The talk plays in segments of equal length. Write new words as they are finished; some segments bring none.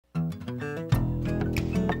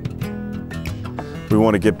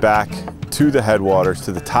want to get back to the headwaters,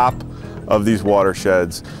 to the top of these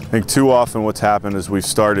watersheds. I think too often what's happened is we've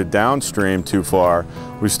started downstream too far.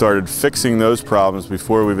 We've started fixing those problems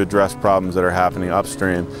before we've addressed problems that are happening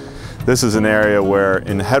upstream. This is an area where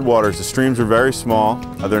in the headwaters the streams are very small.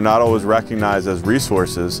 They're not always recognized as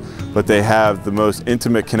resources, but they have the most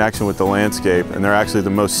intimate connection with the landscape, and they're actually the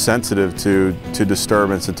most sensitive to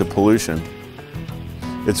disturbance and to pollution.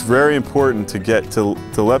 It's very important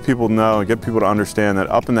to let people know and get people to understand that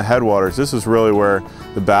up in the headwaters, this is really where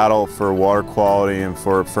the battle for water quality and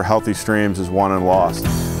for healthy streams is won and lost.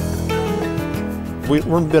 We've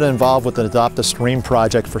been involved with the Adopt a Stream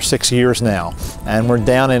project for 6 years now, and we're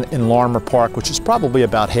down in Larmer Park, which is probably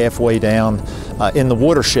about halfway down in the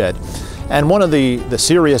watershed. And one of the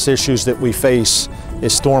serious issues that we face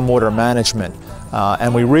is stormwater management.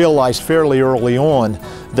 And we realized fairly early on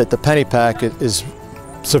that the Pennypack is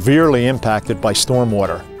severely impacted by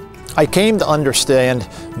stormwater. I came to understand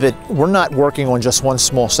that we're not working on just one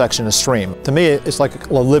small section of stream. To me, it's like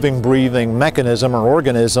a living, breathing mechanism or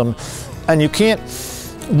organism, and you can't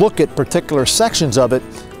look at particular sections of it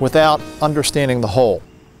without understanding the whole.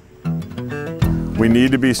 We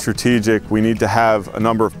need to be strategic. We need to have a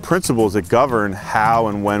number of principles that govern how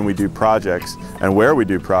and when we do projects and where we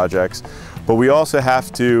do projects, but we also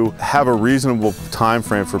have to have a reasonable time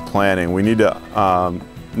frame for planning. We need to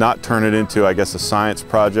not turn it into, I guess, a science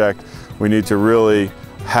project. We need to really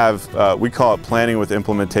have, we call it planning with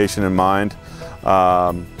implementation in mind.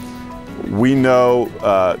 We know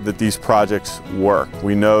that these projects work.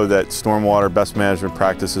 We know that stormwater best management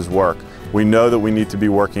practices work. We know that we need to be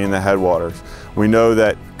working in the headwaters. We know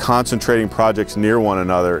that concentrating projects near one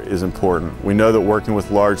another is important. We know that working with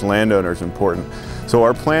large landowners is important. So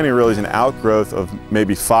our planning really is an outgrowth of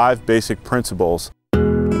maybe 5 basic principles.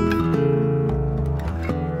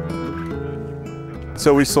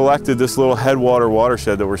 So we selected this little headwater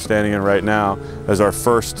watershed that we're standing in right now as our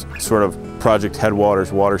first sort of Project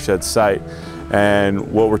Headwaters watershed site.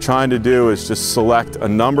 And what we're trying to do is just select a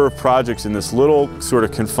number of projects in this little sort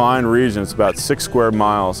of confined region. It's about 6 square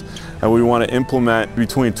miles. And we want to implement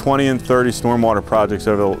between 20 and 30 stormwater projects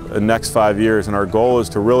over the next 5 years. And our goal is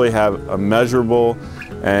to really have a measurable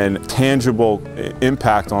and tangible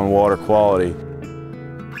impact on water quality.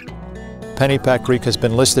 Pennypack Creek has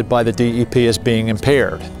been listed by the DEP as being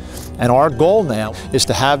impaired. And our goal now is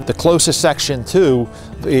to have the closest section to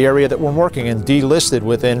the area that we're working in delisted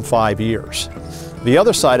within 5 years. The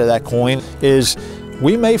other side of that coin is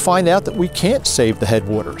we may find out that we can't save the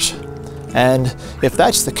headwaters. And if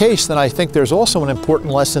that's the case, then I think there's also an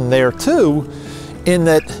important lesson there too, in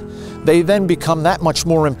that they then become that much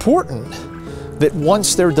more important that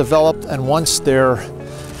once they're developed and once they're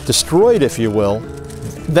destroyed, if you will,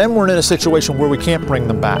 then we're in a situation where we can't bring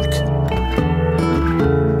them back.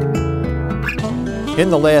 In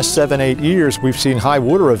the last 7-8 years, we've seen high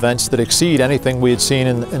water events that exceed anything we had seen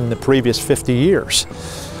in the previous 50 years.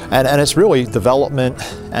 And it's really development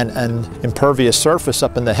and impervious surface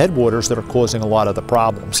up in the headwaters that are causing a lot of the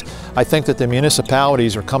problems. I think that the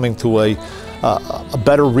municipalities are coming to a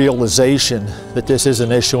better realization that this is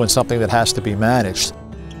an issue and something that has to be managed.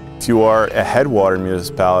 If you are a headwater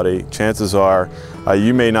municipality, chances are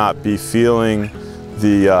you may not be feeling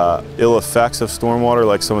the ill effects of stormwater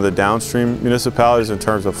like some of the downstream municipalities in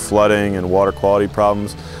terms of flooding and water quality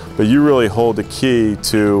problems, but you really hold the key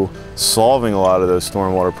to solving a lot of those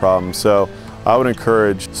stormwater problems. So I would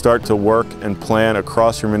encourage, start to work and plan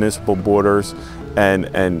across your municipal borders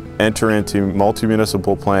and enter into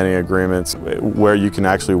multi-municipal planning agreements where you can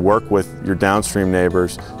actually work with your downstream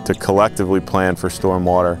neighbors to collectively plan for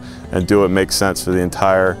stormwater and do what makes sense for the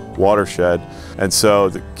entire watershed. And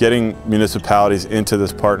so getting municipalities into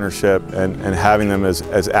this partnership and having them as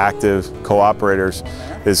active cooperators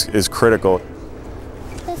is critical.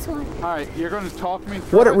 This one. All right, you're going to talk me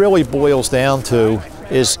through what it really boils down to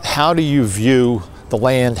is how do you view the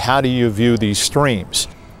land, how do you view these streams?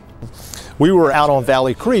 We were out on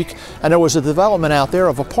Valley Creek and there was a development out there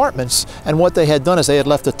of apartments, and what they had done is they had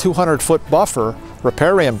left a 200-foot buffer,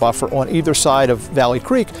 riparian buffer, on either side of Valley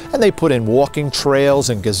Creek, and they put in walking trails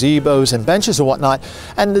and gazebos and benches and whatnot.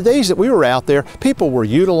 And the days that we were out there, people were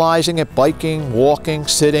utilizing it, biking, walking,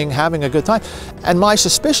 sitting, having a good time. And my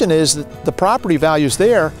suspicion is that the property values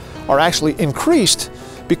there are actually increased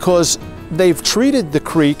because they've treated the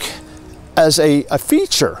creek as a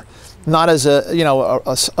feature, not as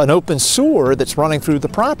an open sewer that's running through the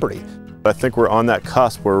property. I think we're on that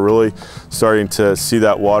cusp. We're really starting to see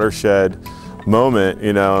that watershed moment,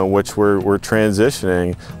 in which we're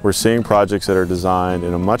transitioning. We're seeing projects that are designed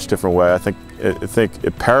in a much different way. I think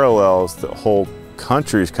it parallels the whole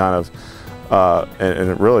country's kind of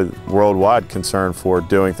and really worldwide concern for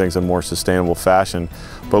doing things in a more sustainable fashion.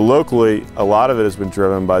 But locally, a lot of it has been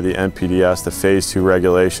driven by the NPDES, the Phase 2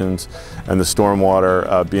 regulations, and the Stormwater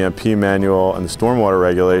BMP manual, and the Stormwater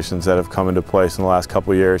regulations that have come into place in the last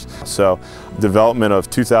couple of years. So development of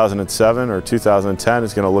 2007 or 2010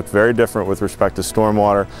 is going to look very different with respect to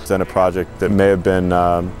stormwater than a project that may have been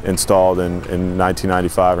installed in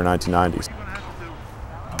 1995 or 1990s.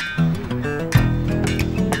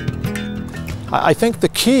 I think the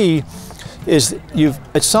key is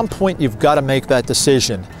at some point you've got to make that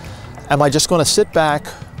decision. Am I just going to sit back,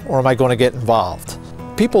 or am I going to get involved?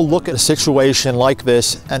 People look at a situation like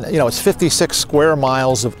this, and it's 56 square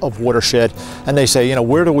miles of watershed, and they say,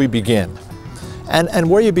 where do we begin? And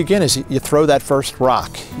where you begin is you throw that first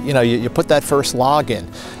rock. You put that first log in.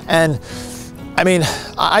 And I mean,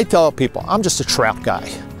 I tell people, I'm just a trout guy.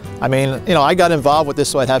 I mean, I got involved with this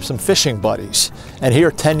so I'd have some fishing buddies. And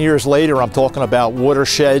here 10 years later, I'm talking about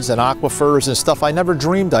watersheds and aquifers and stuff I never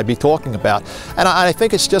dreamed I'd be talking about. And I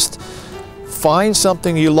think it's just find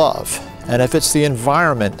something you love. And if it's the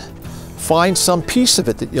environment, find some piece of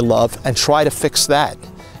it that you love and try to fix that.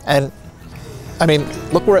 And I mean,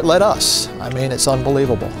 look where it led us. I mean, it's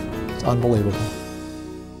unbelievable. It's unbelievable.